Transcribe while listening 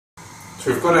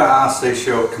So we've got our RC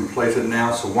shell completed now.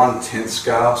 It's a 1/10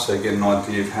 scale, so you get an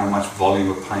idea of how much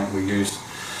volume of paint we used.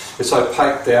 It's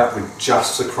opaqued out with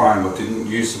just the chrome. I didn't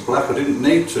use the black, I didn't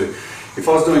need to. If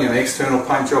I was doing an external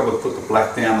paint job, I'd put the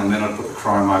black down and then I'd put the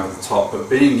chrome over the top. But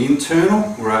being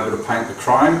internal, we're able to paint the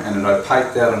chrome and it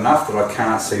opaqued out enough that I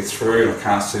can't see through and I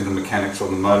can't see the mechanics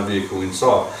of the motor vehicle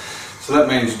inside. So that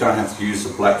means you don't have to use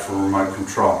the black for remote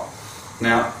control.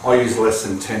 Now, I use less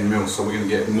than 10 mil, so we're going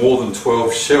to get more than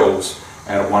 12 shells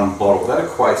out of one bottle. That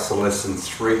equates to less than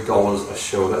 $3 a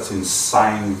shell. That's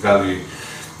insane value.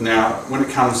 Now, when it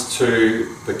comes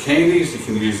to the candies, you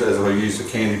can use, as I use the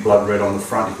candy blood red on the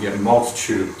front, you can get a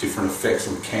multitude of different effects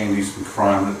on candies and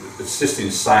chrome. It's just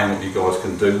insane what you guys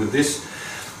can do with this.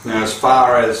 Now, as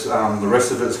far as the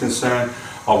rest of it is concerned,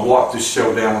 I wiped this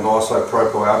shell down with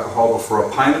isopropyl alcohol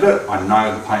before I painted it. I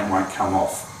know the paint won't come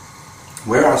off.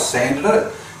 Where I sanded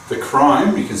it, the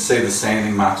chrome, you can see the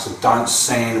sanding marks, so don't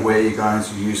sand where you're going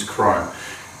to use chrome.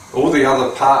 All the other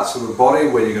parts of the body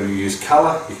where you're going to use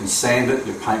colour, you can sand it,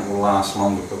 your paint will last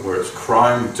longer, but where it's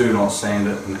chrome, do not sand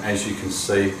it. And as you can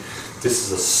see, this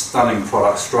is a stunning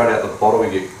product straight out the bottle.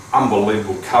 You get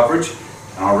unbelievable coverage,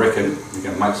 and I reckon you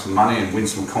can make some money and win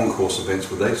some concourse events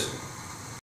with these.